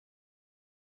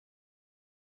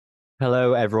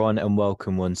Hello, everyone, and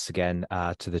welcome once again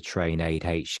to the TrainAid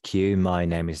HQ. My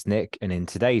name is Nick, and in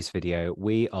today's video,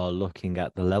 we are looking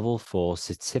at the Level 4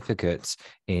 certificates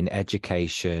in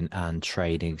education and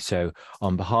training. So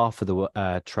on behalf of the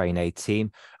TrainAid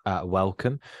team,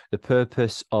 welcome. The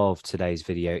purpose of today's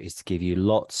video is to give you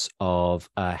lots of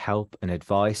help and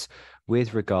advice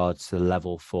with regards to the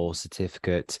Level 4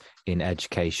 certificate in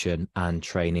education and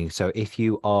training. So if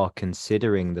you are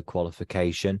considering the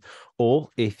qualification, or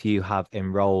if you have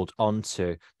enrolled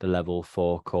onto the Level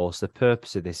 4 course, the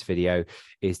purpose of this video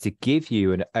is to give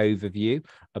you an overview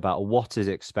about what is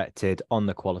expected on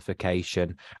the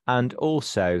qualification, and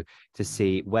also to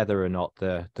see whether or not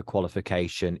the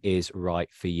qualification is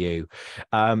right for you.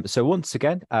 So once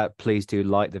again, please do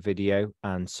like the video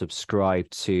and subscribe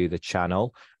to the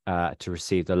channel to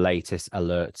receive the latest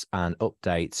alerts and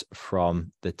updates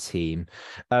from the team.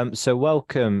 So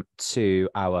welcome to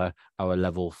our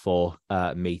Level 4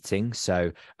 meeting.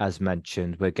 So as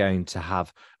mentioned, we're going to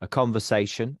have a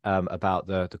conversation about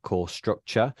the course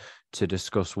structure to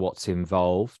discuss what's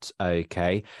involved.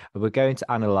 Okay, we're going to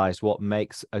analyze what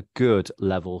makes a good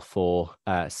Level 4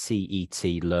 CET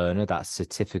learner, that's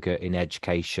Certificate in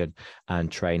Education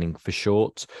and Training for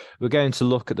short. We're going to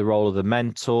look at the role of the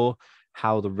mentor,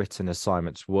 how the written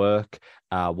assignments work,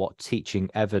 what teaching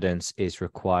evidence is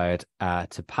required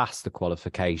to pass the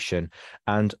qualification,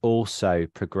 and also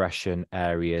progression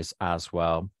areas as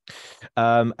well.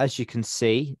 As you can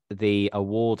see, the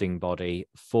awarding body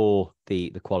for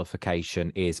the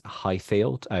qualification is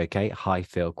Highfield. Okay,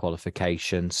 Highfield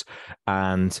qualifications.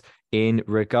 And in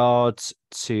regards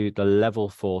to the Level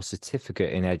 4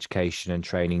 certificate in education and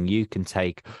training, you can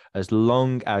take as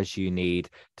long as you need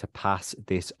to pass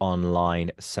this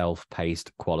online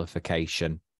self-paced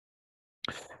qualification.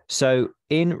 So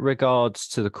in regards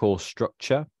to the course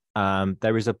structure,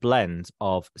 there is a blend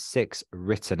of 6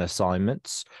 written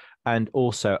assignments and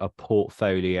also a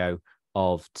portfolio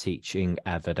of teaching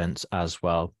evidence as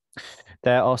well.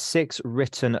 There are 6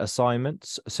 written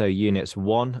assignments, so units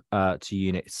 1 to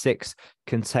unit 6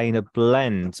 contain a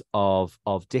blend of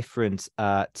different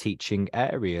teaching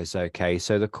areas. Okay,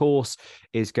 so the course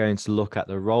is going to look at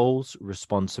the roles,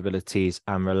 responsibilities,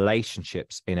 and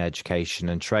relationships in education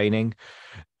and training.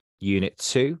 Unit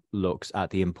 2 looks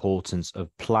at the importance of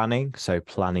planning, so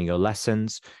planning your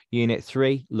lessons. Unit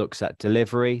 3 looks at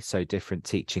delivery, so different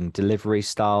teaching delivery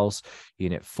styles.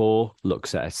 Unit 4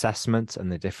 looks at assessment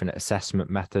and the different assessment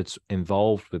methods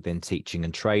involved within teaching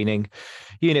and training.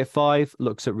 Unit 5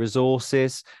 looks at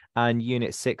resources, and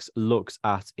Unit 6 looks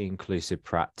at inclusive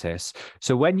practice.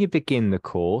 So when you begin the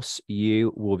course,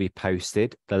 you will be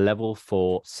posted the Level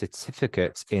 4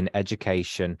 Certificate in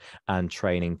Education and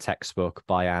Training textbook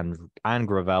by Anne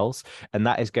Gravels, and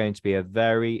that is going to be a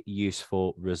very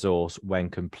useful resource when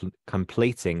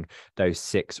completing those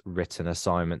 6 written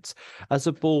assignments. As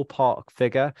a ballpark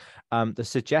figure, the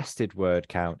suggested word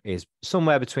count is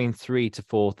somewhere between 3,000 to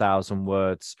 4,000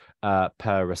 words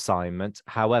per assignment.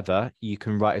 However, you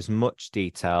can write as much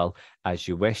detail as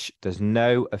you wish. There's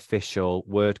no official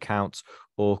word count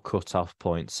or cut-off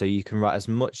point, so you can write as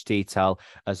much detail,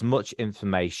 as much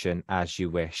information as you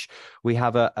wish. We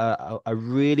have a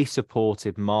really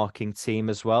supportive marking team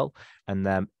as well, and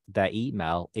their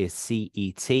email is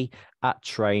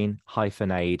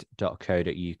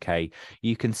cet@train-aid.co.uk.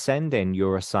 You can send in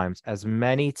your assignments as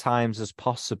many times as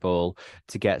possible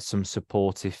to get some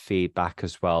supportive feedback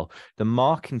as well. The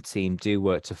marking team do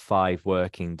work to 5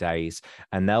 working days,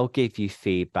 and they'll give you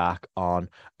feedback on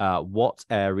what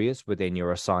areas within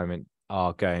your assignment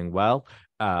are going well,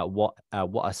 what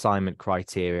assignment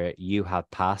criteria you have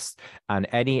passed, and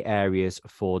any areas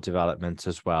for development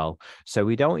as well. So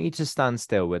we don't need to stand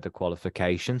still with the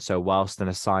qualification. So whilst an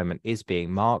assignment is being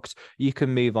marked, you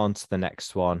can move on to the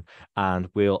next one, and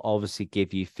we'll obviously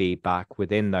give you feedback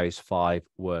within those 5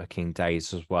 working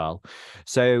days as well.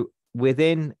 So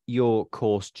within your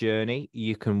course journey,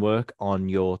 you can work on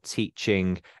your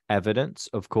teaching evidence,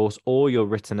 of course, or your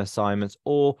written assignments,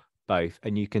 or both,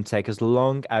 and you can take as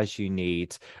long as you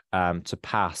need to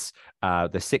pass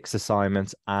the 6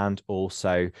 assignments and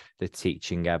also the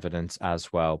teaching evidence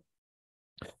as well.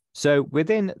 So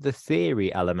within the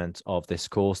theory element of this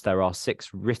course, there are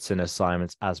 6 written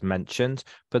assignments as mentioned,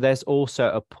 but there's also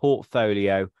a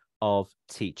portfolio of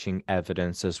teaching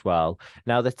evidence as well.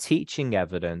 Now, the teaching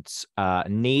evidence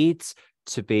needs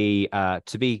to be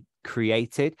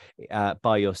created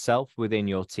by yourself within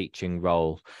your teaching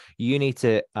role. You need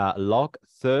to log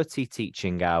 30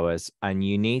 teaching hours, and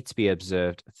you need to be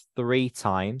observed 3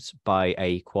 times by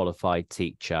a qualified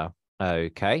teacher.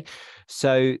 Okay,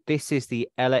 so this is the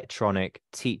electronic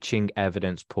teaching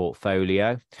evidence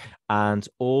portfolio, and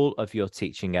all of your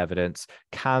teaching evidence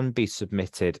can be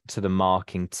submitted to the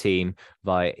marking team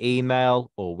via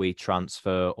email or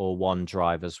WeTransfer or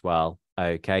OneDrive as well.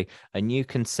 Okay, and you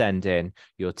can send in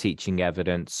your teaching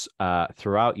evidence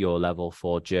throughout your level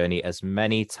 4 journey as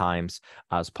many times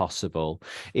as possible.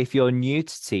 If you're new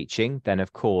to teaching, then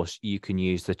of course you can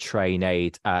use the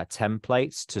TrainAid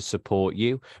templates to support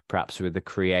you, perhaps with the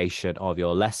creation of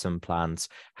your lesson plans.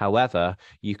 However,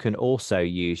 you can also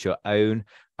use your own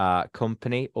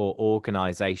company or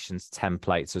organization's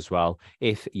templates as well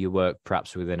if you work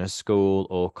perhaps within a school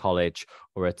or college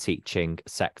or a teaching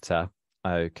sector.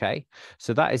 Okay,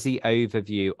 so that is the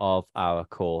overview of our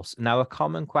course. Now, a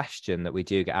common question that we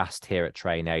do get asked here at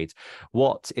TrainAid: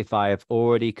 what if I have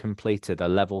already completed a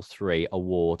level 3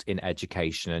 award in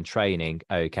education and training?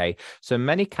 Okay, so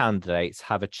many candidates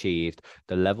have achieved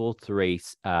the level 3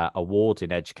 award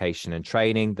in education and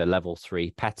training, the level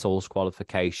 3 PETALS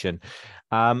qualification.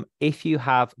 If you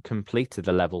have completed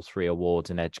the level 3 award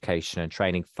in education and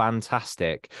training,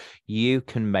 fantastic. You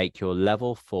can make your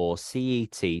level 4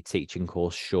 CET teaching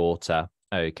course shorter.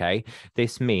 Okay,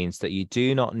 this means that you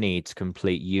do not need to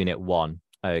complete Unit 1.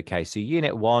 Okay, so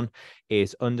Unit 1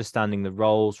 is understanding the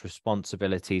roles,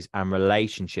 responsibilities, and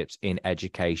relationships in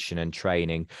education and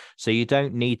training. So you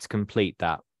don't need to complete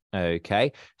that.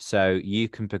 Okay, so you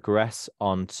can progress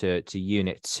on to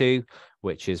Unit 2,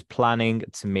 which is planning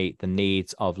to meet the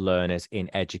needs of learners in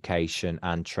education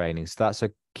and training. So that's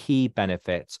a key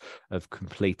benefit of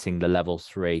completing the level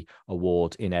 3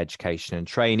 award in education and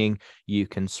training. You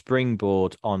can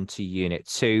springboard onto Unit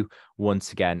 2,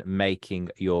 once again, making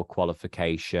your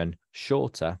qualification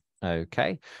shorter.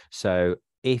 Okay, so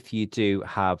if you do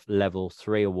have level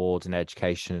 3 award in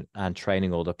education and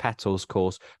training or the PETALS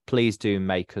course, please do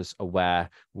make us aware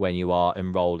when you are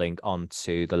enrolling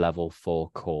onto the level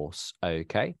 4 course.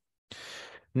 Okay.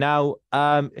 Now,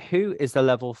 who is the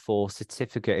level 4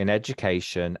 certificate in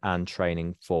education and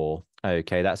training for?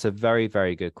 Okay, that's a very,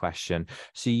 very good question.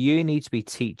 So you need to be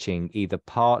teaching either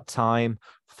part-time,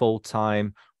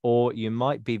 full-time, or you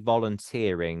might be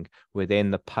volunteering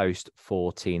within the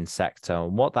post-14 sector.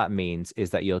 And what that means is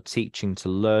that you're teaching to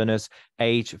learners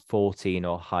age 14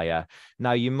 or higher.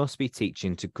 Now, you must be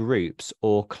teaching to groups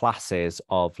or classes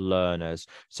of learners.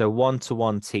 So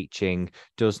one-to-one teaching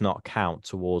does not count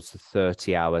towards the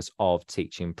 30 hours of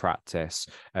teaching practice.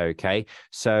 Okay,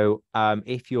 so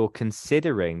if you're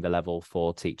considering the level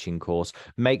 4 teaching course,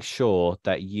 make sure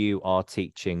that you are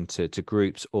teaching to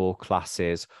groups or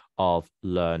classes of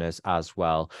learners as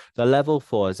well. The level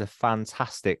 4 is a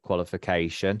fantastic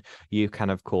qualification. You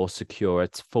can, of course, secure a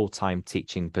full-time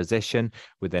teaching position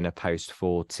within a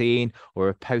post-14 or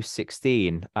a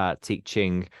post-16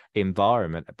 teaching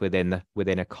environment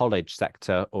within a college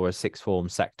sector or a sixth form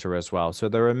sector as well. So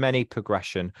there are many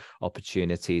progression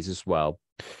opportunities as well.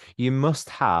 You must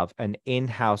have an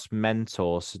in-house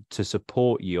mentor to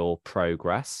support your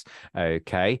progress.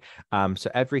 Okay. So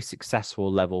every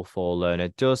successful level 4 learner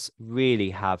does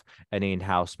really have an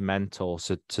in-house mentor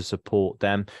to support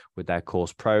them with their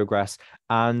course progress.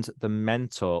 And the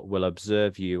mentor will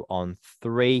observe you on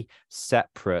 3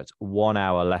 separate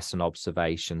 1-hour lesson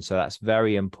observations. So that's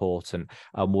very important.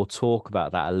 And we'll talk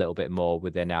about that a little bit more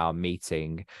within our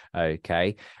meeting.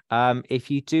 Okay.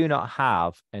 If you do not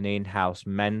have an in-house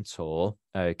mentor,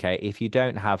 okay, if you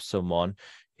don't have someone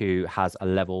who has a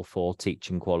level 4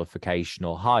 teaching qualification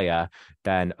or higher,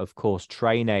 then of course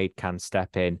TrainAid can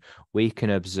step in. We can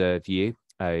observe you.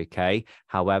 Okay.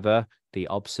 However, the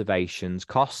observations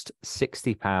cost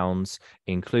 £60,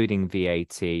 including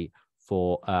VAT,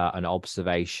 for an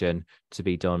observation to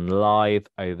be done live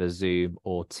over Zoom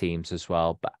or Teams as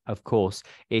well. But of course,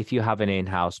 if you have an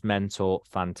in-house mentor,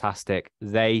 fantastic.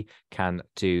 They can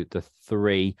do the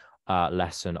 3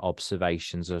 lesson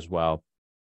observations as well.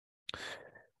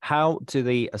 How do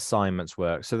the assignments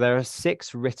work? So there are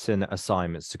 6 written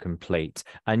assignments to complete,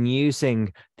 and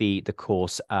using the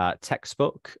course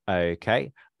textbook,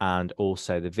 okay, and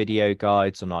also the video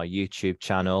guides on our YouTube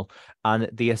channel and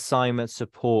the assignment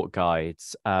support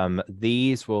guides.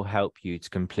 These will help you to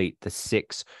complete the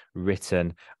 6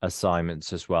 written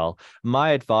assignments as well.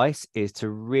 My advice is to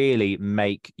really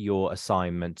make your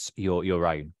assignments your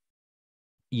own.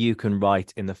 You can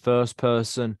write in the first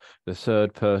person, the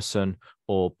third person,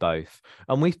 or both.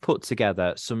 And we've put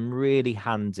together some really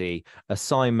handy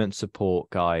assignment support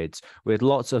guides with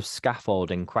lots of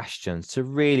scaffolding questions to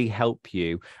really help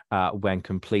you when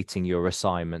completing your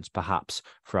assignments, perhaps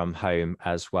from home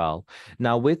as well.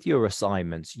 Now, with your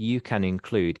assignments, you can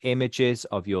include images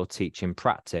of your teaching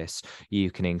practice.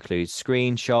 You can include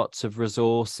screenshots of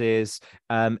resources,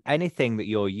 anything that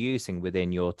you're using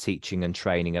within your teaching and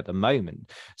training at the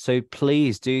moment. So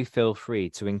please do feel free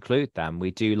to include them.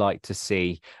 We do like to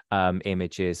see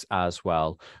images as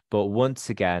well. But once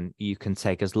again, you can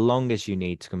take as long as you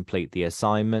need to complete the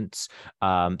assignments.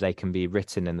 They can be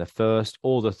written in the first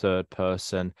or the third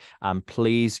person. And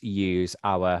please use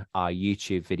our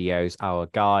YouTube videos, our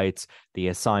guides, the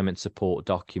assignment support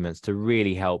documents to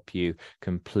really help you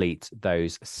complete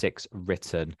those 6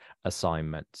 written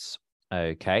assignments.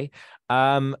 Okay.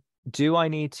 Do I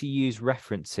need to use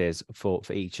references for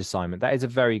each assignment? That is a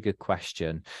very good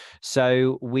question.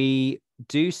 So we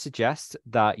do suggest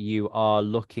that you are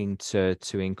looking to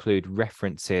include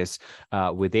references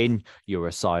within your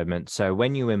assignment. So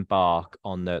when you embark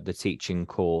on the teaching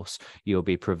course, you'll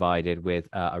be provided with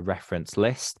a reference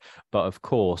list. But of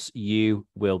course, you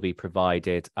will be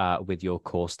provided with your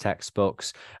course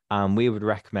textbooks. And we would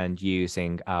recommend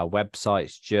using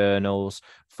websites, journals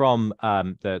from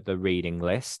the reading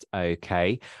list.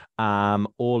 Okay.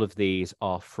 All of these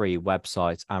are free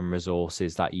websites and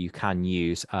resources that you can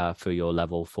use for your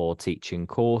level 4 teaching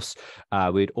course.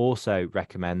 We'd also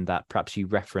recommend that perhaps you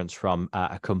reference from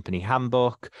a company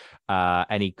handbook,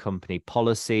 any company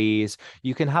policies.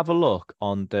 You can have a look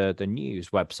on the news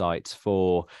websites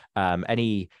for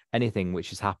anything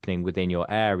which is happening within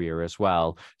your area as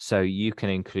well. So you can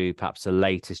include perhaps the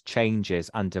latest changes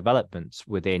and developments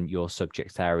within your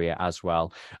subject area as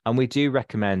well. And we do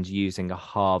recommend using a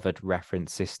Harvard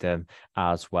reference system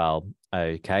as well.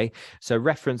 Okay, so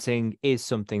referencing is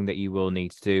something that you will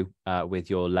need to do with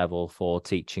your level 4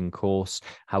 teaching course.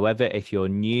 However, if you're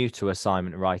new to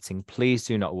assignment writing, please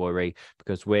do not worry,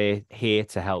 because we're here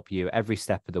to help you every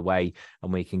step of the way,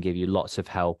 and we can give you lots of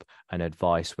help and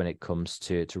advice when it comes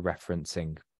to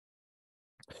referencing.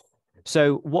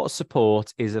 So what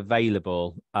support is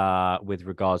available with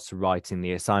regards to writing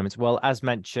the assignments? Well, as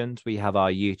mentioned, we have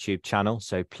our YouTube channel,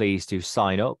 so please do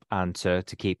sign up and to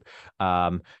keep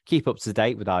up to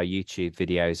date with our YouTube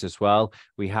videos as well.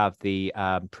 We have the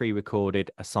pre-recorded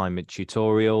assignment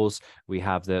tutorials. We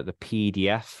have the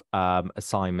PDF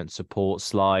assignment support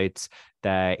slides.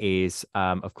 There is,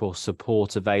 of course,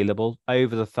 support available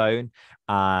over the phone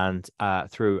and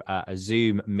through a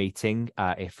Zoom meeting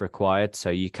if required. So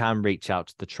you can reach out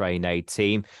to the TrainAid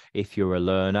team if you're a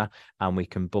learner, and we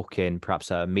can book in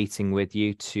perhaps a meeting with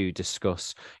you to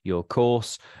discuss your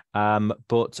course.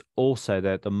 But also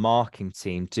the marking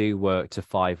team do work to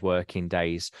 5 working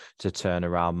days to turn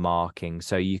around marking.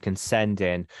 So you can send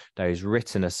in those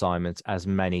written assignments as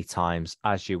many times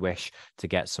as you wish to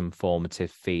get some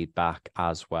formative feedback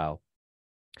as well.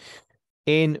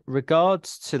 In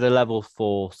regards to the level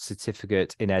 4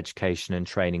 certificate in education and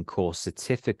training course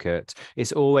certificate,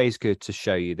 it's always good to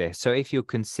show you this. So if you're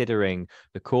considering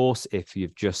the course, if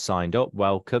you've just signed up,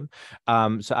 welcome.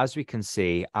 So as we can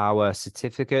see, our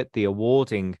certificate, the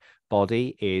awarding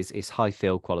body is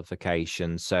Highfield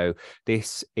Qualification. So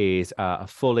this is a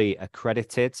fully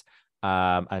accredited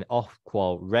an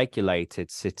Ofqual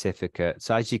regulated certificate.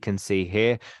 So as you can see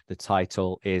here, the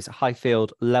title is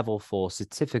Highfield Level 4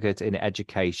 Certificate in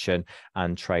Education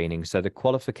and Training. So the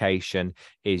qualification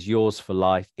is yours for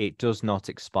life. It does not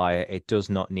expire. It does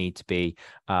not need to be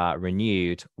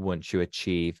renewed once you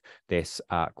achieve this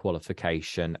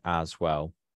qualification as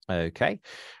well. Okay.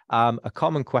 A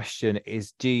common question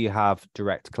is, do you have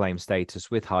direct claim status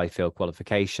with Highfield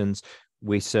qualifications?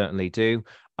 We certainly do.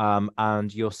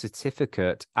 And your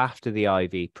certificate after the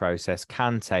IV process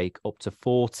can take up to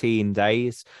 14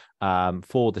 days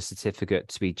for the certificate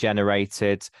to be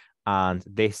generated, and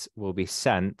this will be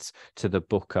sent to the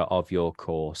booker of your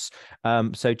course.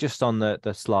 So just on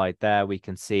the slide there, we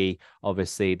can see,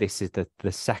 obviously, this is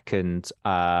the second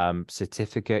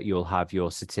certificate. You'll have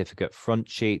your certificate front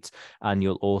sheet, and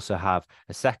you'll also have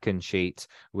a second sheet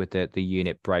with the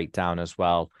unit breakdown as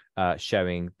well,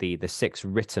 showing the 6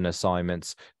 written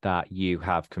assignments that you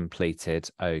have completed.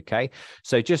 Okay,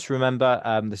 so just remember,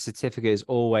 the certificate is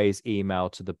always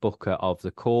emailed to the booker of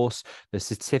the course. The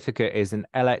certificate is an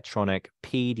electronic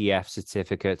PDF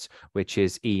certificate which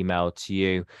is emailed to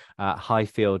you.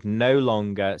 Highfield no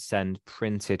longer send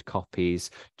printed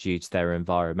copies due to their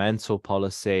environmental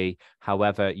policy.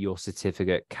 However, your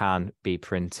certificate can be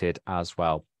printed as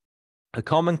well. A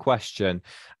common question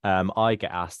I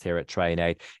get asked here at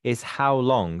TrainAid is how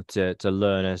long do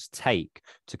learners take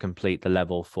to complete the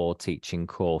level 4 teaching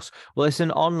course? Well, it's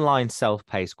an online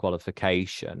self-paced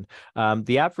qualification.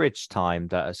 The average time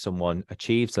that someone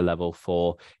achieves a level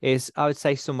 4 is, I would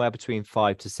say, somewhere between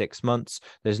 5 to 6 months.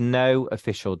 There's no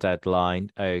official deadline.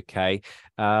 Okay.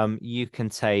 You can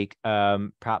take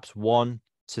perhaps 1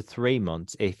 to 3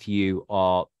 months if you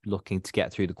are looking to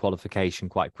get through the qualification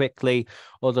quite quickly.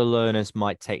 Other learners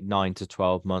might take 9 to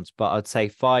 12 months, but I'd say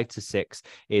 5 to 6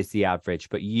 is the average.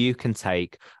 But you can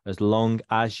take as long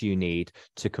as you need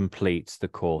to complete the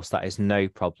course. That is no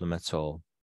problem at all.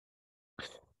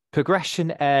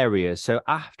 Progression areas. So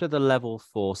after the level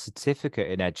 4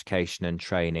 certificate in education and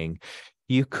training,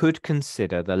 you could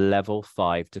consider the level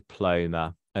 5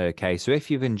 diploma. Okay, so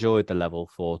if you've enjoyed the level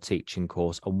 4 teaching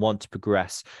course and want to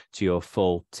progress to your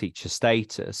full teacher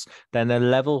status, then the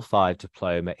level 5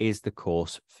 diploma is the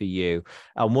course for you.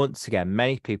 And once again,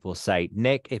 many people say,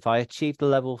 Nick, if I achieve the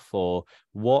level 4,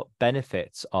 what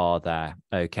benefits are there?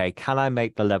 Okay, can I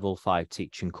make the level 5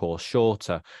 teaching course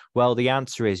shorter? Well, the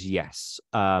answer is yes.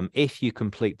 If you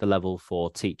complete the level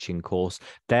 4 teaching course,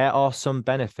 there are some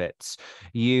benefits.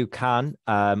 You can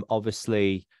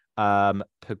obviously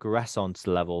progress on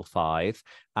to level 5,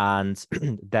 and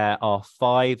there are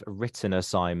 5 written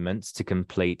assignments to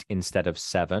complete instead of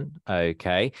 7.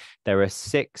 Okay, there are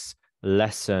 6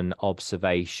 lesson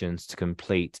observations to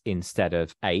complete instead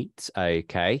of 8.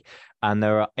 Okay, and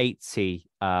there are 80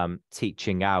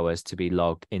 teaching hours to be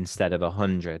logged instead of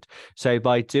 100. So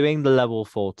by doing the level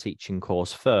 4 teaching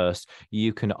course first,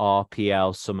 you can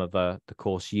RPL some of the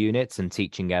course units and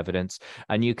teaching evidence,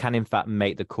 and you can in fact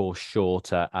make the course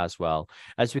shorter as well.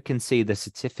 As we can see the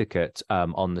certificate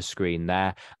on the screen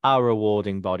there, our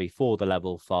awarding body for the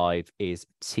level 5 is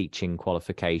Teaching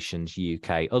Qualifications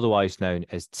UK, otherwise known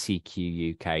as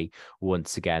TQ UK.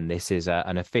 Once again, this is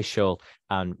an official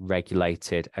and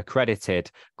regulated,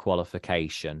 accredited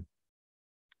qualification.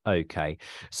 Okay,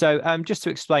 so just to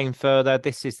explain further,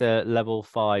 this is the level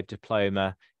 5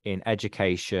 diploma in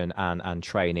education and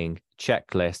training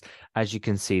checklist. As you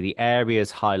can see, the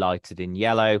areas highlighted in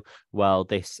yellow, well,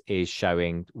 this is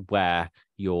showing where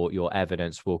your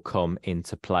evidence will come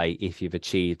into play if you've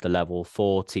achieved the level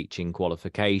 4 teaching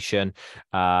qualification.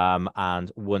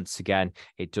 And once again,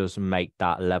 it does make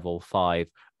that level 5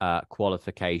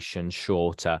 qualification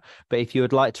shorter. But if you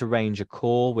would like to arrange a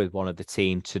call with one of the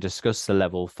team to discuss the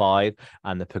level 5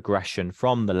 and the progression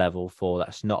from the level 4,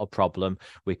 that's not a problem.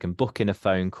 We can book in a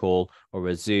phone call or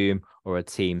a Zoom or a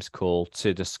Teams call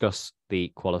to discuss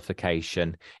the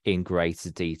qualification in greater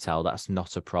detail. That's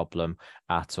not a problem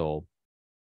at all.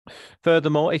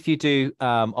 Furthermore, if you do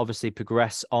obviously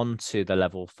progress onto the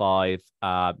level 5,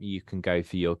 you can go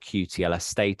for your QTLS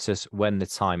status when the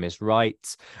time is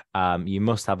right. You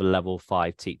must have a level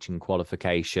 5 teaching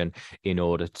qualification in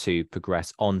order to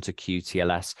progress onto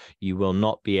QTLS. You will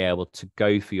not be able to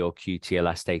go for your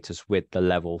QTLS status with the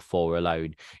level 4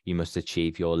 alone. You must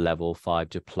achieve your level 5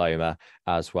 diploma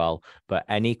as well. But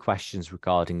any questions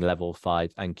regarding level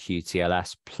 5 and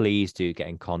QTLS, please do get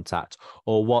in contact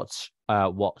or watch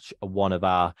one of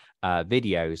our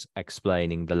videos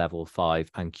explaining the level 5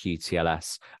 and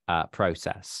QTLS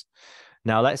process.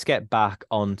 Now let's get back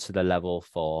onto the level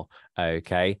 4.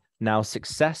 Okay. Now,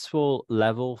 successful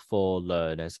level 4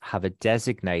 learners have a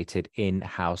designated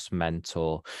in-house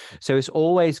mentor. So it's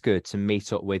always good to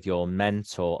meet up with your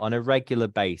mentor on a regular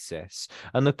basis.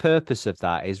 And the purpose of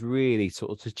that is really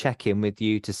sort of to check in with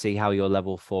you to see how your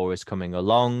level 4 is coming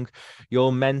along.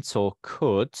 Your mentor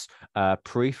could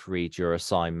proofread your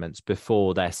assignments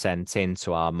before they're sent in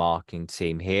to our marking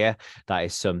team here. That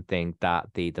is something that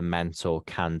the mentor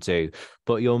can do.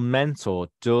 But your mentor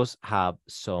does have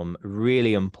some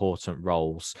really important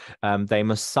roles. They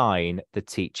must sign the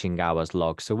teaching hours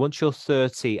log. So once your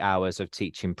 30 hours of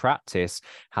teaching practice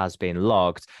has been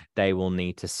logged, they will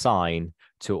need to sign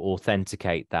to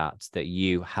authenticate that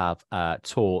you have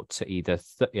taught to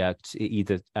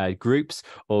either groups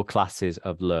or classes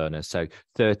of learners. So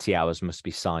 30 hours must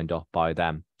be signed off by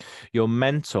them. Your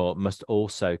mentor must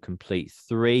also complete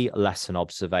 3 lesson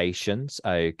observations,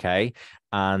 okay,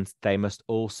 and they must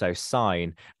also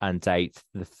sign and date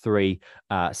the 3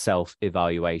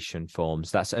 self-evaluation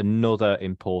forms. That's another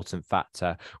important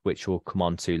factor which we'll come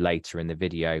on to later in the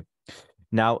video.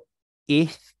 Now,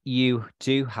 if you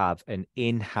do have an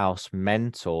in-house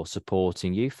mentor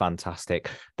supporting you, fantastic.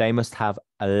 They must have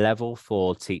a level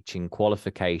 4 teaching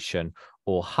qualification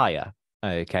or higher.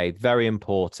 Okay, very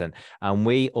important. And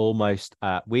we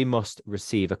must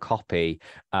receive a copy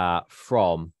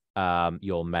from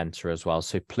your mentor as well.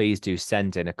 So please do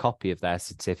send in a copy of their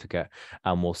certificate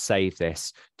and we'll save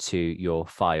this to your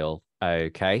file.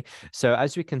 Okay, so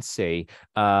as we can see,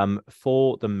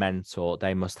 for the mentor,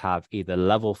 they must have either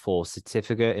level 4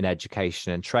 certificate in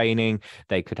education and training.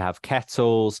 They could have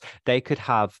kettles. They could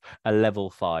have a level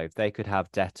 5. They could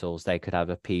have DETLs. They could have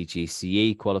a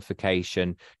PGCE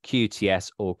qualification,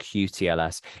 QTS or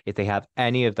QTLS. If they have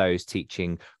any of those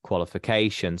teaching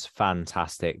qualifications,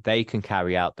 fantastic. They can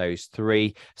carry out those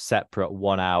 3 separate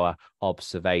 1-hour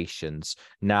observations.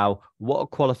 Now,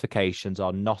 what qualifications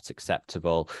are not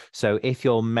acceptable? So if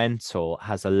your mentor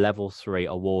has a level 3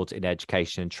 award in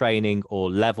education and training or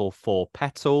level 4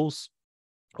 petals,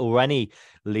 or any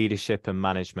leadership and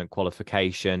management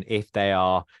qualification, if they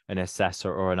are an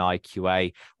assessor or an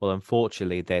IQA, well,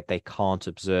 unfortunately, they can't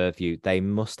observe you. They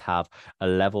must have a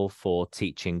level 4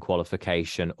 teaching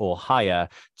qualification or higher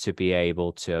to be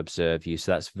able to observe you.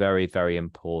 So that's very, very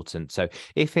important. So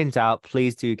if in doubt,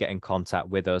 please do get in contact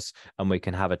with us and we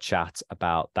can have a chat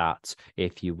about that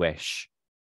if you wish.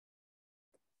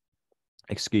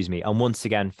 Excuse me. And once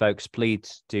again, folks,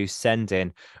 please do send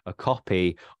in a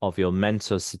copy of your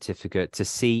mentor's certificate to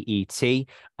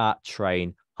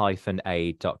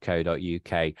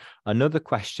cet@train-aid.co.uk. Another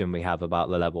question we have about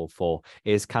the level 4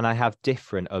 is, can I have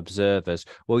different observers?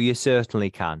 Well, you certainly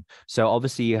can. So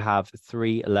obviously you have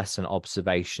 3 lesson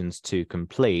observations to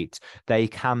complete. They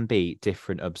can be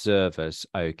different observers.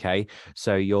 Okay.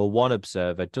 So your one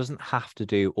observer doesn't have to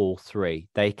do all 3.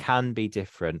 They can be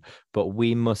different, but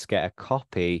we must get a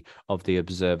copy of the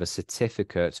observer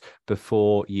certificate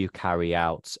before you carry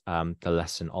out the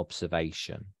lesson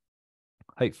observation.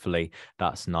 Hopefully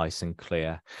that's nice and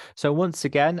clear. So once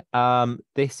again,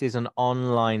 this is an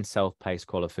online self-paced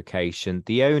qualification.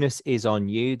 The onus is on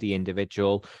you, the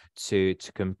individual, to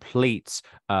complete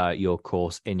your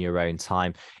course in your own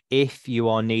time. If you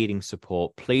are needing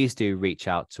support, please do reach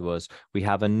out to us. We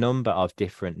have a number of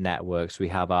different networks. We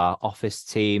have our office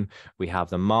team, we have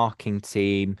the marketing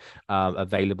team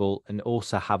available, and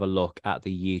also have a look at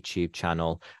the YouTube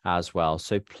channel as well.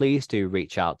 So please do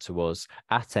reach out to us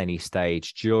at any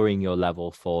stage during your level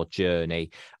 4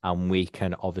 journey, and we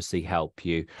can obviously help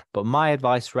you. But my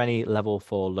advice for any level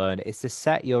 4 learner is to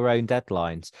set your own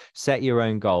deadlines, set your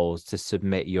own goals to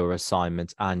submit your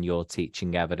assignments and your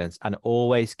teaching evidence, and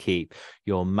always keep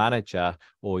your manager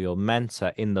or your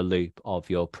mentor in the loop of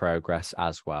your progress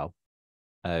as well.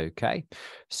 Okay,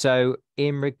 so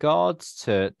in regards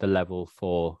to the level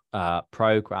 4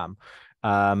 program,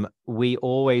 we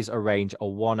always arrange a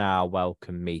 1-hour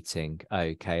welcome meeting.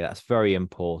 Okay, that's very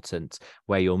important,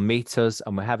 where you'll meet us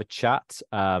and we'll have a chat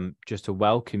just to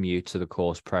welcome you to the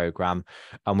course program.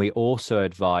 And we also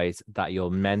advise that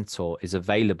your mentor is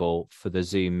available for the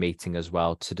Zoom meeting as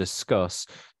well to discuss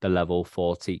the level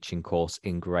 4 teaching course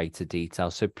in greater detail.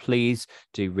 So please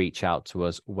do reach out to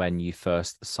us when you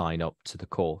first sign up to the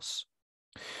course.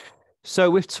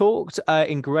 So we've talked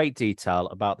in great detail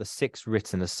about the 6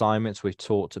 written assignments. We've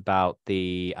talked about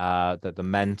the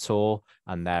mentor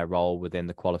and their role within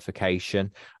the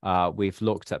qualification. We've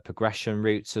looked at progression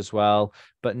routes as well.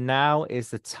 But now is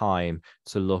the time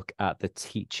to look at the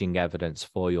teaching evidence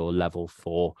for your level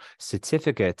 4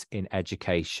 certificate in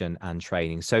education and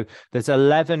training. So there's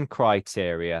 11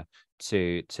 criteria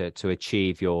to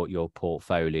achieve your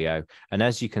portfolio, and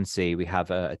as you can see, we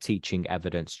have a teaching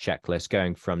evidence checklist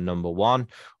going from number 1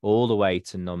 all the way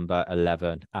to number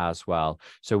 11 as well.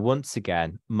 So once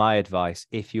again, my advice,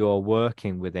 if you are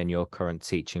working within your current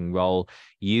teaching role,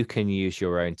 you can use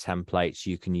your own templates,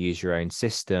 you can use your own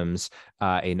systems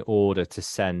in order to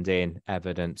send in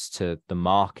evidence to the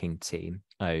marking team.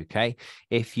 Okay,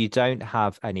 if you don't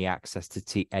have any access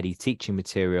to any teaching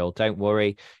material, don't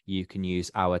worry, you can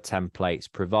use our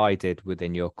templates provided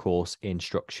within your course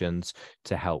instructions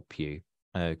to help you.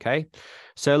 Okay,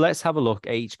 so let's have a look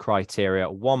at each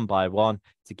criteria one by one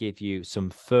to give you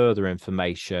some further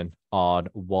information on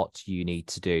what you need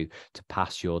to do to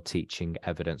pass your teaching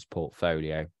evidence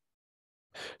portfolio.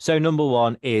 So number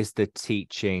 1 is the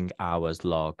teaching hours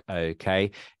log.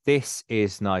 Okay, this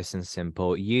is nice and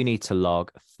simple. You need to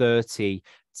log 30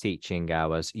 teaching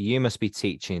hours. You must be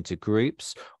teaching to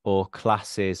groups or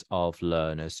classes of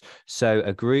learners. So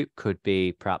a group could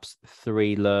be perhaps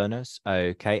 3 learners.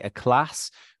 Okay, a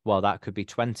class, well, that could be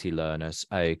 20 learners.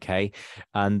 Okay,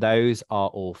 and those are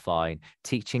all fine.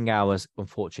 Teaching hours,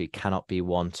 unfortunately, cannot be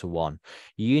 1-to-1.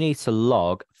 You need to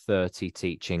log 30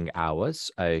 teaching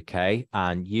hours. Okay,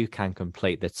 and you can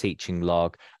complete the teaching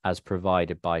log as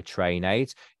provided by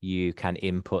TrainAid. You can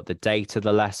input the date of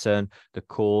the lesson, the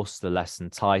course, the lesson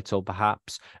title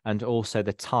perhaps, and also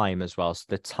the time as well. So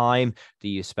the time that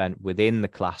you spent within the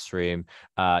classroom,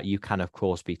 you can of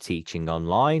course be teaching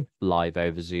online, live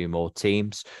over Zoom or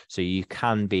Teams. So you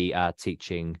can be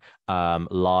teaching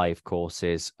live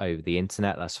courses over the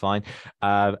internet, that's fine.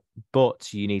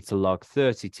 But you need to log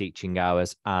 30 teaching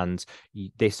hours, and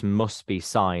this must be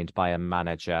signed by a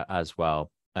manager as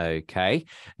well. Okay,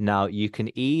 now you can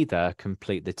either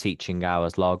complete the teaching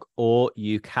hours log, or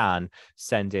you can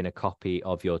send in a copy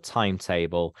of your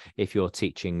timetable if you're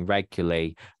teaching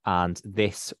regularly, and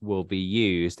this will be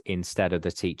used instead of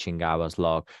the teaching hours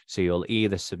log. So you'll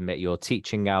either submit your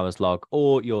teaching hours log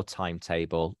or your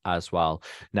timetable as well.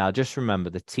 Now, just remember,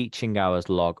 the teaching hours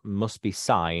log must be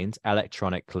signed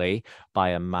electronically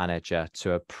by a manager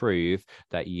to approve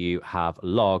that you have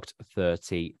logged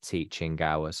 30 teaching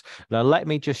hours. Now, let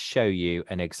me just show you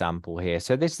an example here.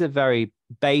 So this is a very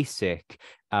basic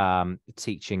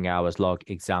teaching hours log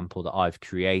example that I've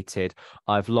created.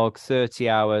 I've logged 30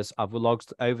 hours. I've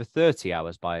logged over 30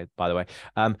 hours by the way.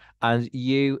 And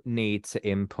you need to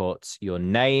input your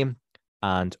name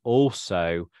and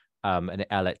also an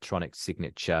electronic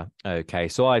signature. Okay,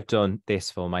 so I've done this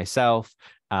for myself,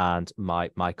 and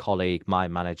my colleague, my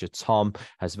manager Tom,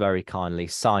 has very kindly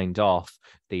signed off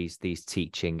these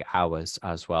teaching hours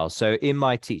as well. So in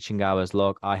my teaching hours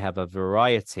log, I have a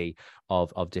variety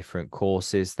of different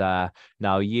courses there.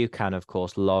 Now you can of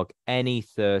course log any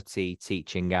 30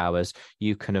 teaching hours.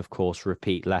 You can of course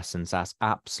repeat lessons, that's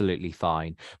absolutely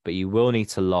fine, but you will need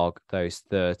to log those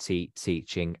 30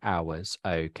 teaching hours,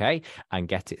 okay, and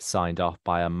get it signed off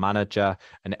by a manager.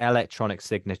 An electronic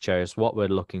signature is what we're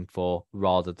looking for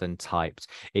rather than typed.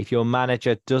 If your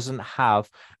manager doesn't have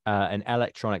an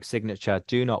electronic signature,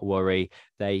 do not worry.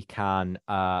 They can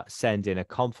send in a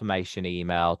confirmation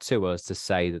email to us to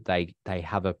say that they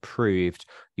have approved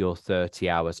your 30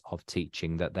 hours of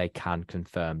teaching, that they can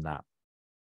confirm that.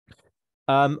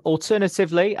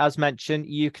 Alternatively, as mentioned,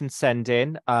 you can send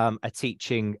in a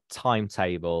teaching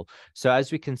timetable. So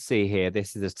as we can see here,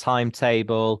 this is a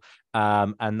timetable,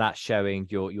 and that's showing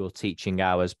your teaching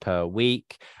hours per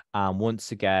week.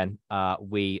 Once again,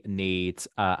 we need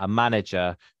a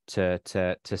manager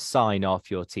to sign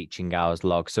off your teaching hours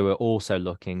log. So we're also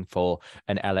looking for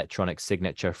an electronic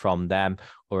signature from them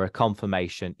or a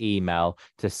confirmation email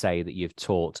to say that you've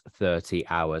taught 30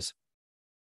 hours.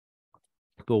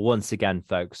 But once again,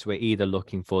 folks, we're either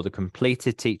looking for the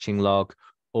completed teaching log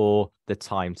or the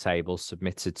timetable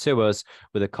submitted to us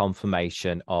with a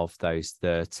confirmation of those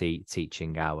 30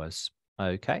 teaching hours.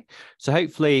 Okay, so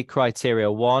hopefully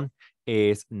criteria 1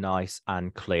 is nice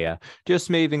and clear.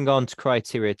 Just moving on to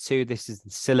criteria 2, this is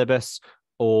the syllabus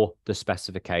or the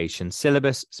specification.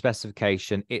 Syllabus,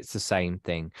 specification, it's the same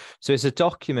thing. So it's a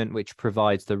document which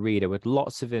provides the reader with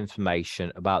lots of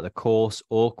information about the course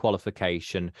or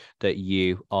qualification that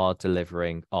you are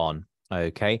delivering on.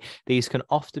 Okay, these can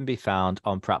often be found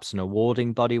on perhaps an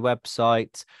awarding body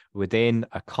website, within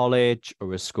a college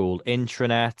or a school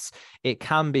intranet. It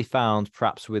can be found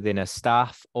perhaps within a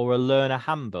staff or a learner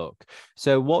handbook.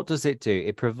 So what does it do?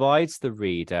 It provides the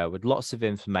reader with lots of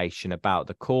information about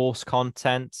the course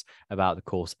content, about the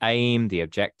course aim, the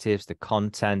objectives, the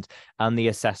content, and the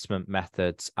assessment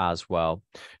methods as well.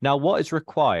 Now, what is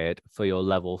required for your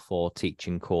level 4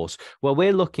 teaching course? Well,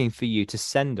 we're looking for you to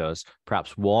send us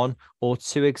perhaps 1 or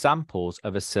 2 examples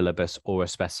of a syllabus or a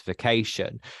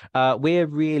specification. We're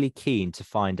really keen to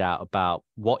find out about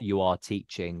what you are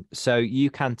teaching. So you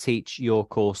can teach your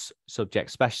course subject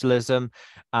specialism,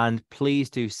 and please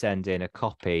do send in a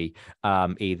copy,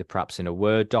 either perhaps in a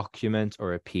Word document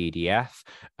or a PDF.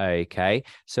 Okay,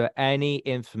 so any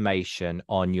information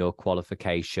on your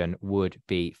qualification would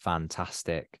be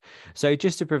fantastic. So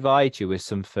just to provide you with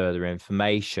some further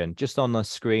information, just on the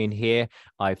screen here,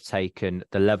 I've taken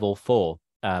the level 4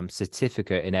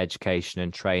 certificate in education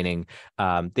and training.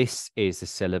 This is a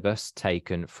syllabus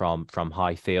taken from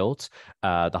Highfield,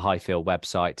 the Highfield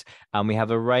website, and we have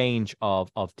a range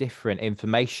of different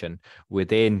information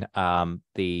within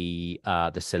the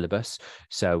syllabus.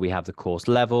 So we have the course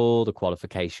level, the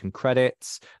qualification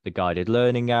credits, the guided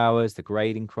learning hours, the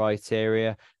grading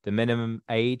criteria, the minimum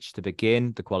age to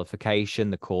begin, the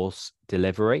qualification, the course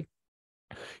delivery,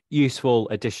 useful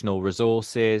additional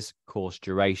resources, course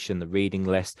duration, the reading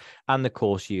list, and the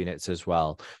course units as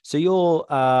well. So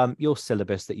your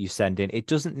syllabus that you send in, it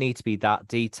doesn't need to be that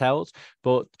detailed,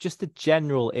 but just the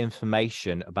general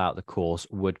information about the course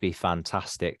would be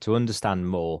fantastic to understand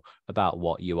more about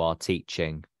what you are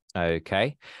teaching.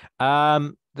 Okay.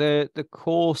 The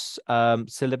course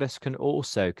syllabus can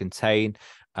also contain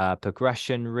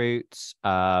progression routes,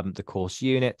 the course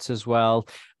units as well.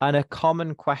 And a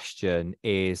common question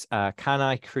is, can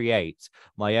I create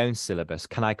my own syllabus?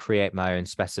 Can I create my own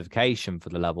specification for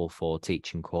the level 4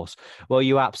 teaching course? Well,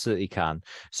 you absolutely can.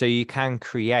 So you can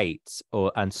create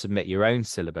and submit your own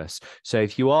syllabus. So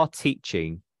if you are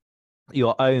teaching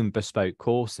your own bespoke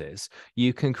courses,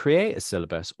 you can create a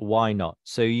syllabus. Why not?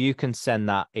 So you can send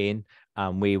that in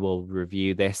and we will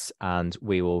review this and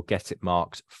we will get it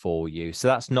marked for you. So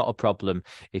that's not a problem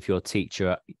if you're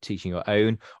teaching your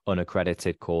own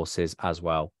unaccredited courses as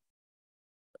well.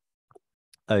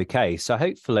 Okay, so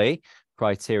hopefully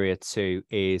criteria 2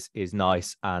 is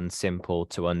nice and simple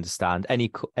to understand. Any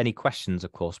questions,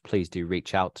 of course, please do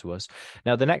reach out to us.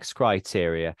 Now, the next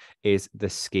criteria is the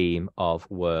scheme of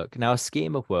work. Now, a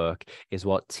scheme of work is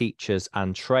what teachers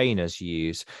and trainers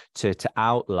use to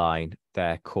outline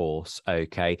their course.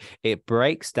 Okay, it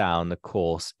breaks down the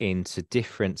course into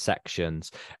different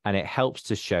sections and it helps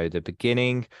to show the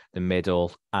beginning, the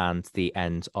middle, and the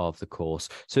end of the course.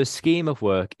 So a scheme of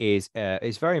work is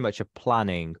very much a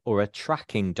planning or a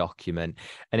tracking document,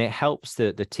 and it helps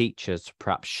the teachers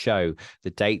perhaps show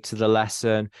the date to the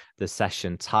lesson, the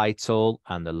session title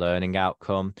and the learning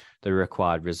outcome, the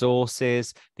required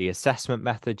resources, the assessment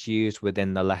methods used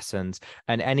within the lessons,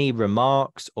 and any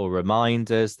remarks or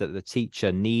reminders that the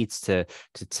teacher needs to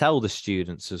tell the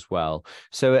students as well.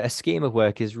 So a scheme of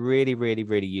work is really, really,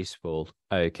 really useful,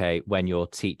 okay, when you're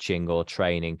teaching or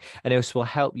training, and it will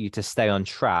help you to stay on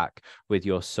track with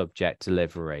your subject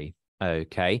delivery.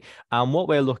 Okay, and what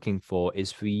we're looking for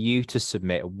is for you to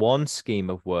submit one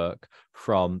scheme of work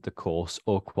from the course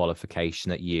or qualification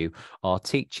that you are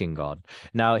teaching on.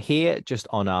 Now, here just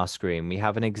on our screen, we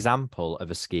have an example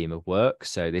of a scheme of work.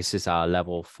 So this is our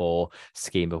level 4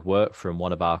 scheme of work from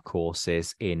one of our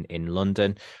courses in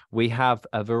London. We have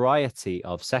a variety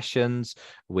of sessions.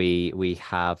 We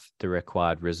have the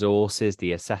required resources,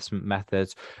 the assessment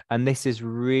methods, and this is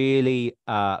really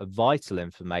vital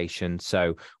information.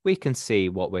 So we can see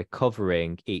what we're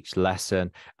covering each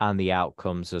lesson and the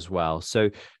outcomes as well. So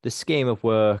the scheme of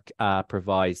work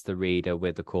provides the reader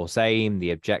with the course aim,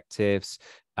 the objectives,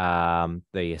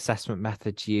 the assessment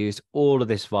methods used, all of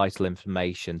this vital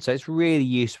information. So it's really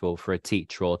useful for a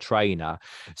teacher or trainer.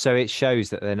 So it shows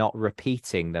that they're not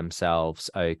repeating themselves,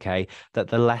 okay, that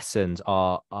the lessons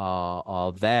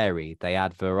are varied, they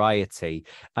add variety,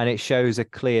 and it shows a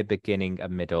clear beginning, a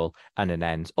middle, and an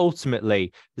end.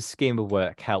 Ultimately, the scheme of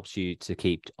work helps you to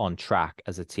keep on track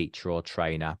as a teacher or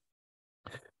trainer.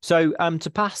 So to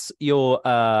pass your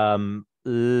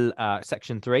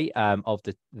section 3 of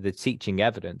the teaching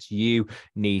evidence, you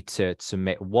need to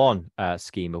submit one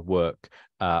scheme of work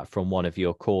from one of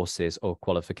your courses or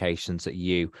qualifications that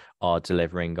you are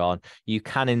delivering on. You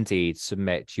can indeed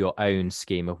submit your own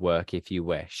scheme of work if you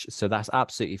wish. So that's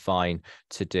absolutely fine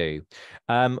to do.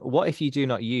 What if you do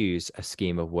not use a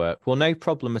scheme of work? Well, no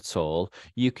problem at all.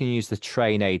 You can use the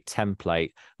TrainAid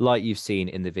template like you've seen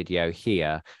in the video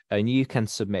here, and you can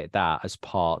submit that as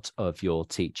part of your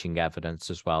teaching evidence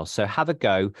as well. So have a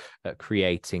go at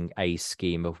creating a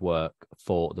scheme of work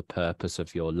for the purpose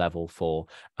of your level 4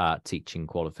 teaching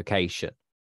qualification.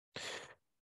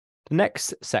 The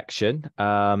next section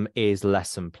is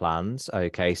lesson plans.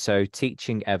 Okay, so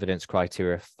teaching evidence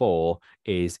criteria 4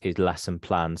 is lesson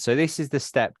plans. So this is the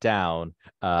step down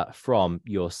from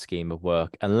your scheme of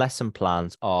work, and lesson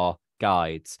plans are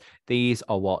guides. These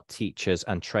are what teachers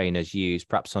and trainers use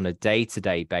perhaps on a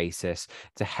day-to-day basis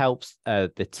to help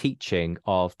the teaching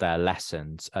of their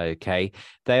lessons. Okay,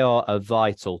 they are a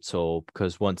vital tool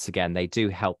because once again they do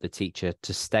help the teacher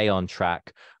to stay on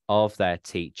track of their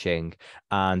teaching,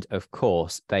 and of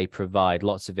course they provide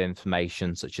lots of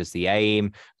information such as the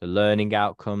aim, the learning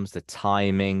outcomes, the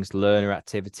timings, learner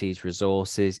activities,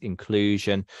 resources,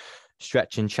 inclusion,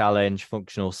 stretch and challenge,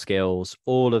 functional skills,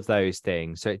 all of those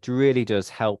things. So it really does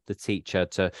help the teacher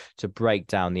to break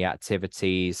down the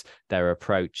activities, their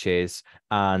approaches,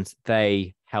 and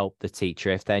they help the teacher.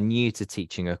 If they're new to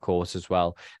teaching a course as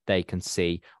well, they can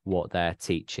see what they're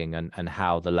teaching and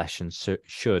how the lessons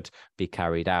should be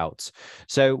carried out.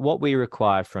 So what we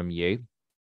require from you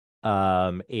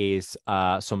is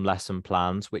some lesson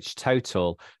plans, which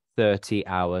total 30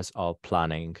 hours of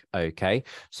planning. Okay,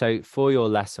 so for your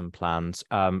lesson plans,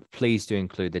 please do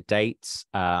include the dates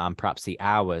and perhaps the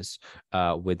hours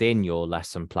within your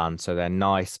lesson plan so they're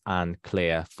nice and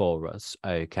clear for us.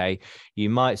 Okay, you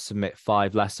might submit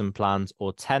 5 lesson plans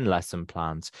or 10 lesson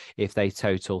plans. If they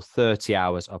total 30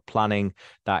 hours of planning,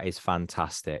 that is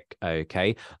fantastic.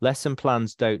 Okay, lesson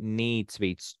plans don't need to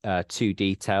be too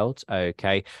detailed.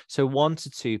 Okay, so 1 to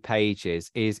 2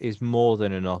 pages is more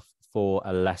than enough for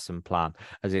a lesson plan,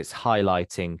 as it's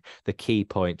highlighting the key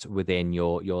points within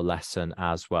your lesson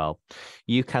as well.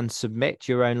 You can submit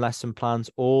your own lesson plans,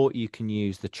 or you can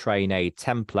use the TrainAid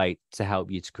template to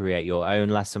help you to create your own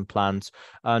lesson plans.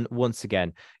 And once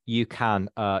again, you can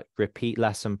repeat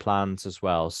lesson plans as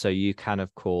well. So you can,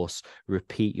 of course,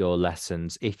 repeat your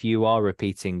lessons. If you are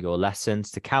repeating your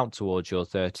lessons to count towards your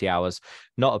 30 hours,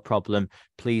 not a problem.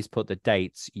 Please put the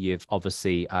dates you've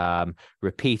obviously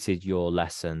repeated your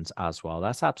lessons as well.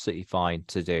 That's absolutely fine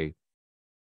to do.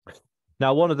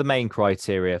 Now, one of the main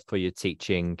criteria for your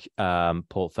teaching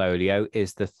portfolio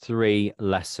is the 3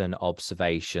 lesson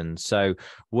observations. So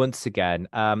once again,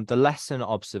 the lesson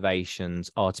observations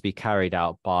are to be carried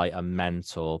out by a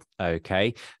mentor.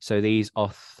 Okay, so these are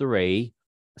 3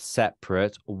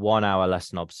 separate 1-hour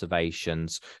lesson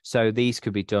observations. So these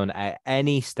could be done at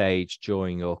any stage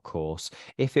during your course.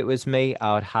 If it was me,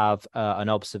 I would have an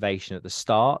observation at the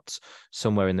start,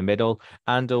 somewhere in the middle,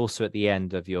 and also at the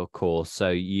end of your course, so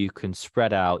you can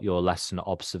spread out your lesson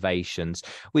observations.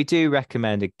 We do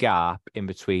recommend a gap in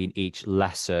between each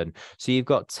lesson, so you've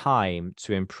got time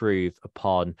to improve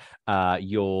upon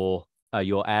your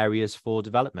areas for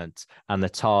development and the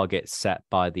targets set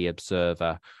by the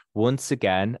observer. Once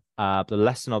again, the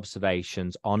lesson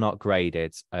observations are not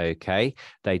graded, okay?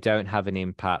 They don't have an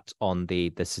impact on the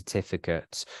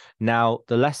certificates. Now,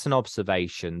 the lesson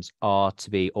observations are to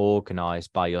be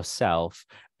organized by yourself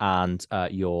and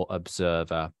your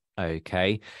observer,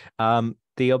 okay?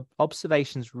 The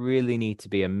observations really need to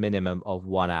be a minimum of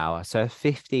 1 hour. So a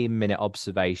 15-minute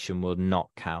observation will not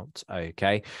count,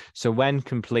 okay? So when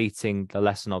completing the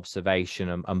lesson observation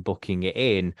and booking it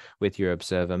in with your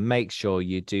observer, make sure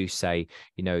you do say,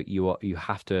 you know, you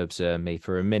have to observe me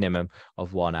for a minimum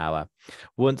of 1 hour.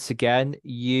 Once again,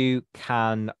 you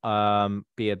can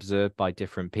be observed by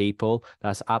different people.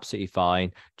 That's absolutely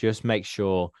fine. Just make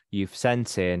sure you've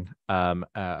sent in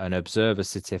an observer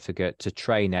certificate to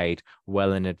TrainAid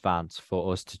well in advance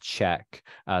for us to check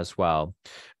as well.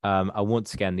 And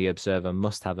once again, the observer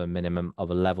must have a minimum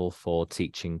of a level 4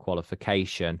 teaching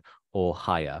qualification or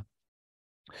higher.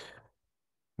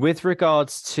 With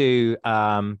regards to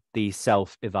the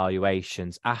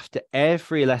self-evaluations, after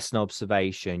every lesson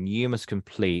observation, you must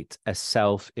complete a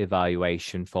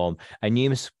self-evaluation form, and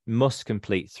you must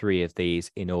complete 3 of these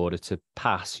in order to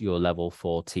pass your level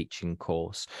 4 teaching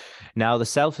course. Now, the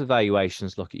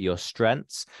self-evaluations look at your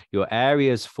strengths, your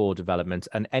areas for development,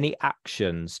 and any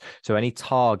actions, so any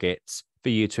targets for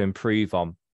you to improve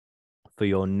on for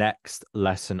your next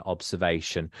lesson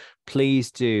observation.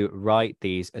 Please do write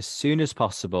these as soon as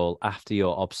possible after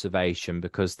your observation,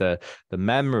 because the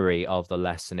memory of the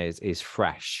lesson is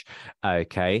fresh.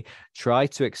 Okay, try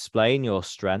to explain your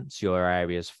strengths, your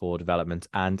areas for development,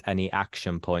 and any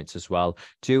action points as well.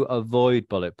 Do avoid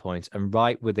bullet points and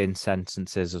write within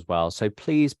sentences as well. So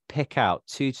please pick out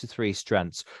 2 to 3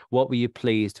 strengths. What were you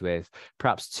pleased with?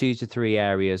 Perhaps 2 to 3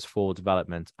 areas for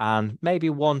development, and maybe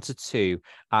 1 to 2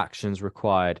 actions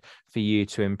required for you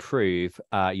to improve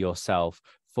yourself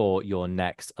for your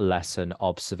next lesson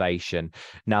observation.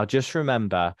 Now, just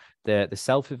remember the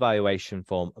self-evaluation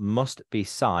form must be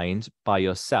signed by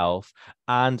yourself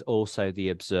and also the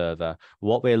observer.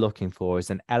 What we're looking for is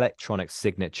an electronic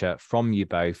signature from you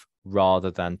both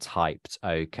rather than typed,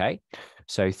 okay?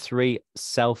 So 3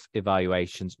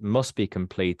 self-evaluations must be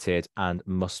completed and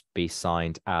must be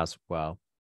signed as well.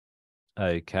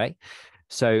 Okay.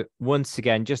 So once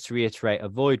again, just to reiterate,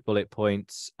 avoid bullet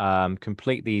points,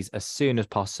 complete these as soon as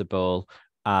possible,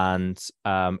 and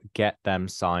get them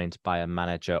signed by a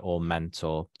manager or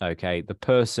mentor. Okay, the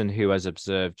person who has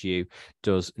observed you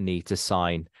does need to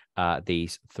sign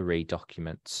these 3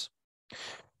 documents.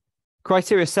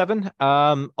 Criteria 7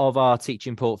 of our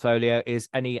teaching portfolio is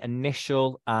any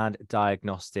initial and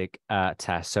diagnostic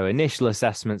tests. So initial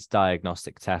assessments,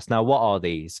 diagnostic tests. Now, what are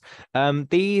these?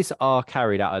 These are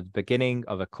carried out at the beginning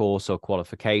of a course or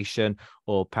qualification,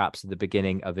 or perhaps at the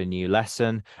beginning of a new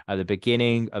lesson, at the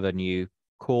beginning of a new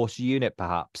course unit,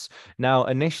 perhaps. Now,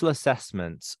 initial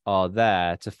assessments are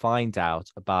there to find out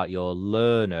about your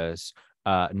learners'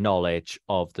 knowledge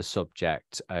of the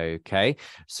subject. Okay,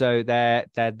 so they're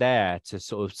there to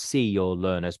sort of see your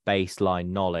learners' baseline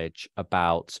knowledge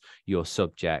about your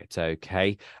subject.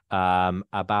 Okay,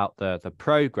 about the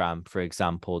program, for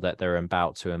example, that they're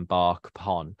about to embark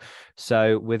upon.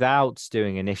 So without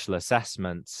doing initial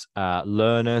assessments,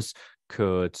 learners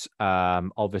could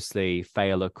obviously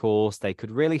fail a course. They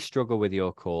could really struggle with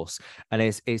your course, and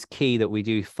it's key that we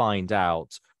do find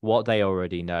out what they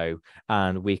already know,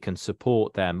 and we can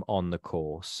support them on the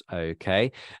course.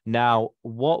 Okay. Now,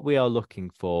 what we are looking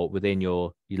for within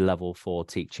your level 4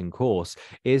 teaching course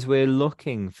is we're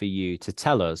looking for you to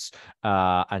tell us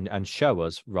and show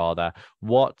us rather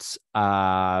what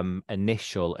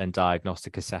initial and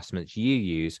diagnostic assessments you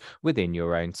use within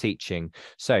your own teaching.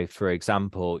 So, for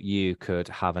example, you could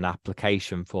have an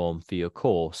application form for your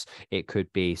course. It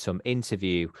could be some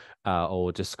interview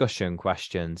or discussion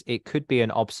questions. It could be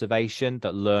an observation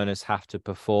that learners have to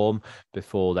perform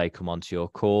before they come onto your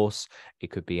course.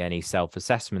 It could be any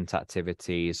self-assessment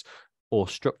activities or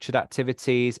structured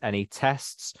activities, any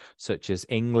tests such as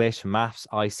English, maths,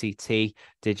 ICT,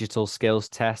 digital skills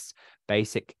tests,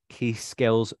 basic key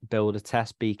skills builder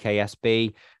test,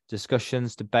 BKSB,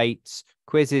 discussions, debates,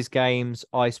 quizzes, games,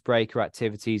 icebreaker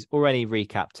activities, or any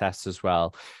recap tests as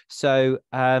well. So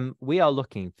we are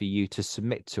looking for you to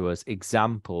submit to us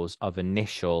examples of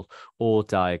initial or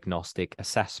diagnostic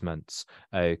assessments.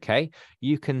 Okay,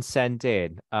 you can send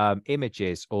in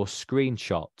images or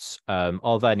screenshots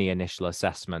of any initial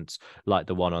assessments, like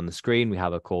the one on the screen. We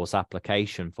have a course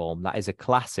application form. That is a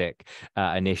classic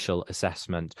initial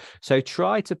assessment. So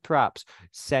try to perhaps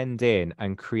send in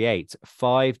and create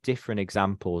 5 different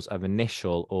examples of initial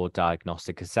or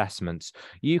diagnostic assessments.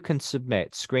 You can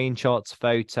submit screenshots,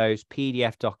 photos,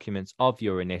 PDF documents of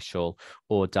your initial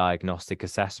or diagnostic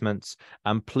assessments,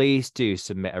 and please do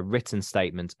submit a written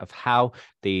statement of how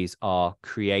these are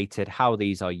created, how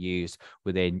these are used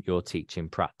within your teaching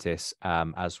practice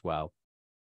as well.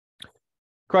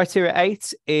 Criteria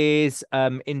 8 is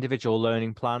individual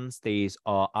learning plans. These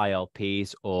are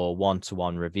ILPs or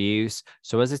one-to-one reviews.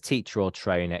 So as a teacher or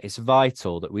trainer, it's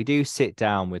vital that we do sit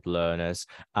down with learners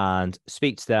and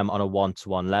speak to them on a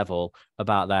one-to-one level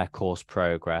about their course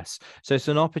progress. So it's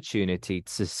an opportunity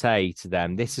to say to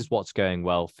them, this is what's going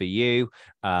well for you.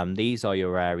 These are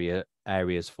your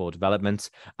areas for development,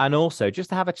 and also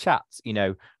just to have a chat.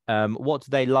 What do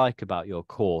they like about your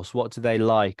course? What do they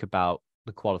like about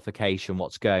the qualification,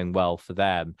 what's going well for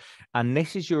them? And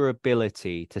this is your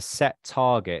ability to set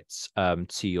targets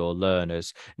to your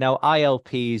learners. Now,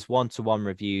 ILPs, one-to-one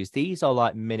reviews, these are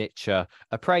like miniature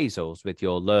appraisals with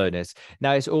your learners.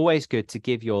 Now, it's always good to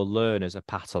give your learners a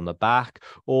pat on the back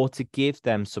or to give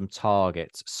them some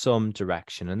targets, some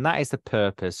direction, and that is the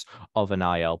purpose of an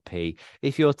ILP.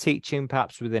 If you're teaching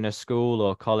perhaps within a school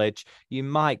or college, you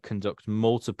might conduct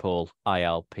multiple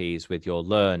ILPs with your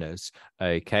learners.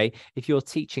 Okay, if you're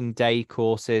teaching day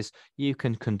courses, you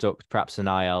can conduct perhaps an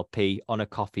ILP on a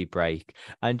coffee break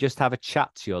and just have a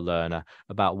chat to your learner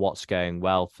about what's going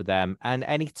well for them and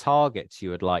any targets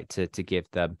you would like to give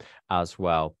them as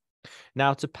well.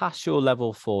 Now, to pass your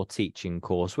level 4 teaching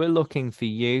course, we're looking for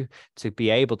you to be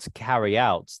able to carry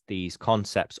out these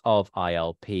concepts of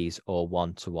ILPs or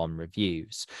one-to-one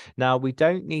reviews. Now, we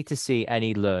don't need to see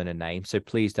any learner name, so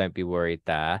please don't be worried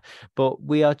there, but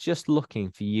we are just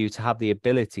looking for you to have the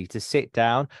ability to sit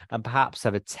down and perhaps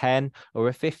have a 10 or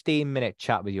a 15-minute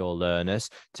chat with your learners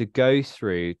to go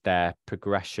through their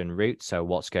progression route, so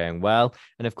what's going well,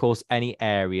 and of course, any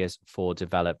areas for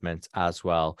development as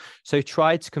well. So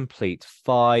try to complete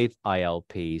 5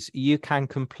 ILPs. You can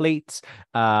complete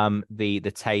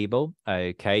the table.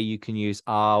 Okay, you can use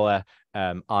our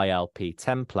ILP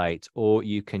template, or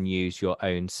you can use your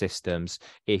own systems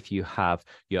if you have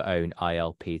your own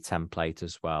ILP template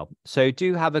as well. So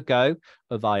do have a go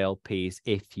of ILPs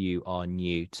if you are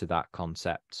new to that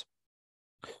concept.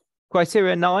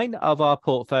 Criteria 9 of our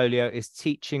portfolio is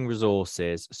teaching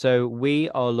resources. So we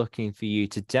are looking for you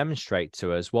to demonstrate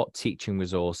to us what teaching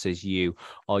resources you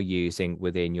are using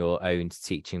within your own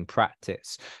teaching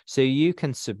practice. So you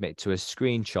can submit to us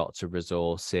screenshots of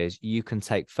resources. You can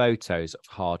take photos of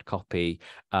hard copy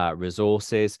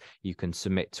resources. You can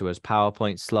submit to us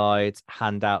PowerPoint slides,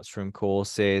 handouts from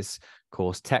courses,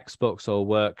 course textbooks or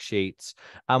worksheets.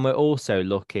 And we're also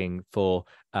looking for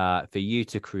you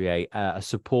to create a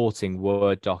supporting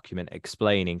Word document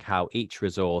explaining how each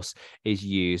resource is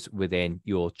used within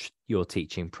your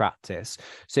teaching practice.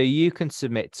 So you can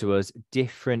submit to us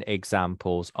different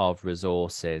examples of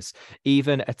resources.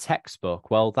 Even a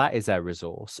textbook, well, that is a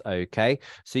resource. Okay,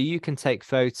 so you can take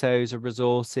photos of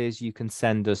resources. You can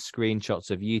send us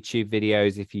screenshots of YouTube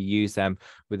videos if you use them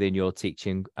within your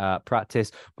teaching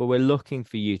practice, but we're looking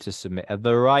for you to submit a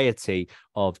variety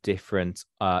of different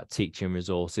teaching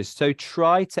resources. So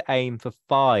try to aim for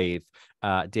 5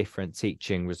 different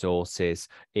teaching resources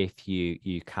if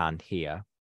you can here.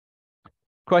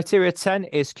 Criteria 10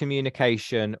 is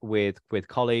communication with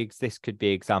colleagues. This could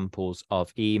be examples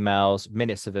of emails,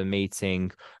 minutes of a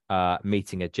meeting,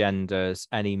 meeting agendas,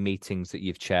 any meetings that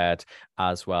you've chaired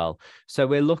as well. So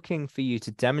we're looking for you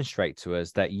to demonstrate to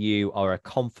us that you are a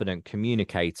confident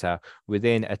communicator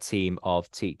within a team of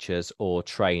teachers or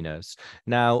trainers.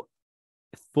 Now,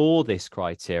 for this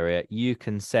criteria, you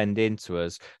can send in to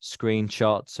us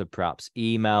screenshots of perhaps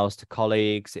emails to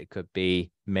colleagues. It could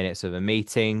be minutes of a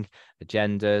meeting,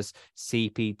 agendas,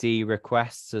 CPD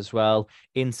requests as well,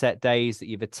 inset days that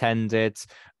you've attended.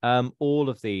 All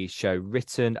of these show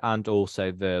written and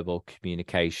also verbal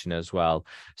communication as well.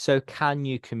 So can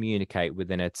you communicate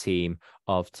within a team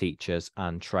of teachers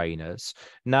and trainers?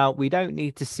 Now, we don't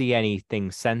need to see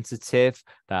anything sensitive.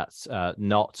 That's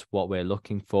not what we're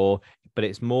looking for, but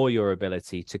it's more your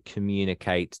ability to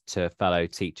communicate to fellow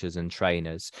teachers and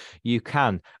trainers. You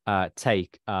can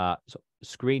take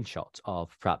screenshots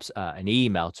of perhaps an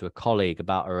email to a colleague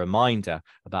about a reminder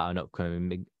about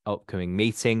an upcoming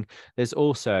meeting. There's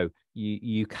also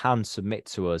you can submit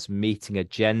to us meeting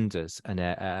agendas and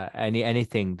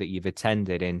anything that you've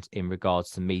attended in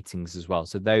regards to meetings as well.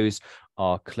 So those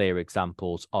are clear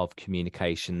examples of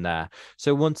communication there.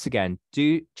 So once again,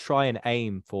 do try and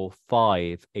aim for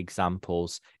 5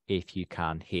 examples if you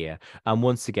can here. And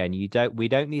once again, we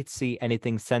don't need to see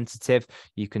anything sensitive.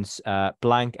 You can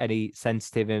blank any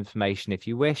sensitive information if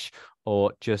you wish,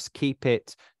 or just keep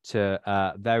it to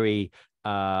very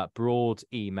broad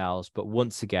emails. But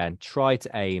once again, try to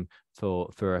aim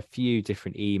for a few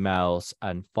different emails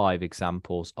and 5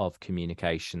 examples of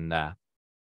communication there.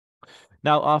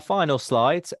 Now, our final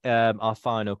slide, our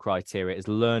final criteria is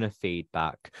learner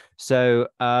feedback. So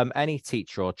any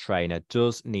teacher or trainer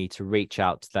does need to reach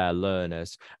out to their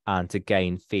learners and to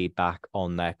gain feedback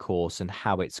on their course and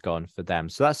how it's gone for them.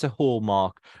 So that's a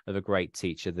hallmark of a great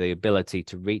teacher, the ability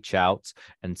to reach out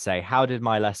and say, how did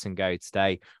my lesson go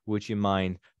today? Would you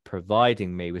mind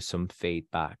providing me with some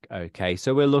feedback? Okay,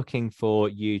 so we're looking for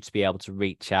you to be able to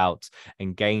reach out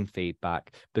and gain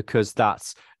feedback, because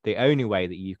that's the only way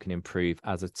that you can improve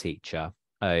as a teacher.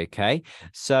 Okay,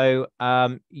 so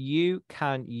you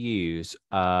can use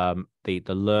the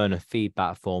learner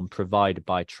feedback form provided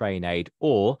by TrainAid,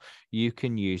 or you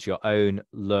can use your own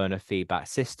learner feedback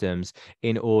systems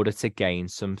in order to gain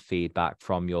some feedback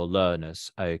from your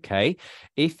learners. Okay,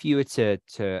 if you were to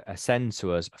send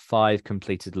to us 5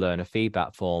 completed learner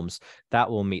feedback forms, that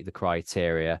will meet the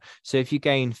criteria. So if you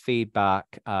gain feedback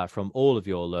from all of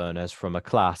your learners from a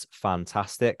class,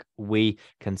 fantastic. We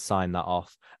can sign that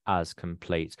off as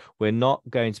complete. We're not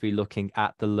going to be looking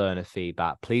at the learner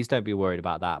feedback. Please don't be worried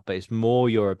about that, but it's more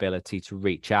your ability to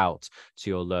reach out to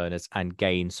your learners and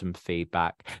gain some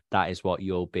feedback. That is what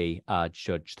you'll be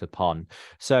judged upon.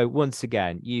 So once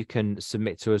again, you can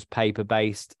submit to us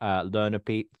paper-based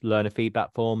learner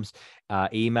feedback forms,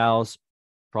 emails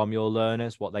from your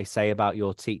learners, what they say about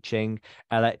your teaching,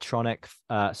 electronic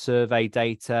survey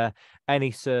data, any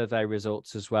survey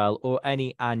results as well, or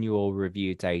any annual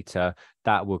review data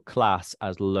that will class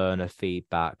as learner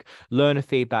feedback. Learner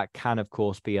feedback can, of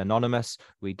course, be anonymous.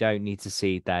 We don't need to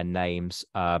see their names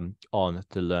on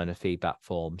the learner feedback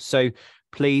form. So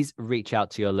please reach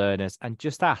out to your learners and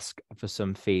just ask for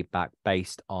some feedback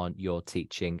based on your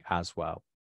teaching as well.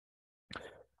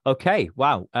 Okay,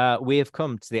 wow. We have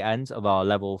come to the end of our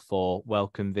level 4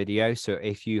 welcome video. So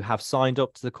if you have signed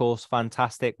up to the course,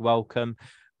 fantastic, welcome.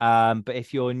 But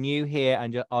if you're new here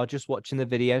and you are just watching the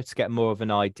video to get more of an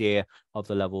idea of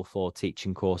the level 4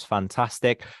 teaching course,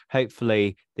 fantastic.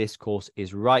 Hopefully this course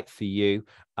is right for you.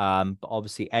 But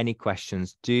obviously any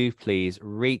questions, do please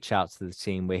reach out to the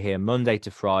team. We're here Monday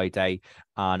to Friday,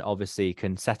 and obviously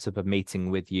can set up a meeting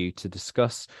with you to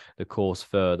discuss the course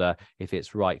further if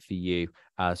it's right for you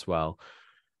as well.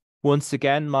 Once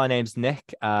again, my name's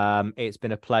Nick. It's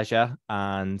been a pleasure.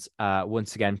 And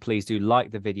once again, please do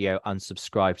like the video and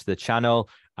subscribe to the channel.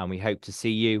 And we hope to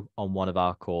see you on one of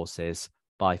our courses.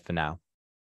 Bye for now.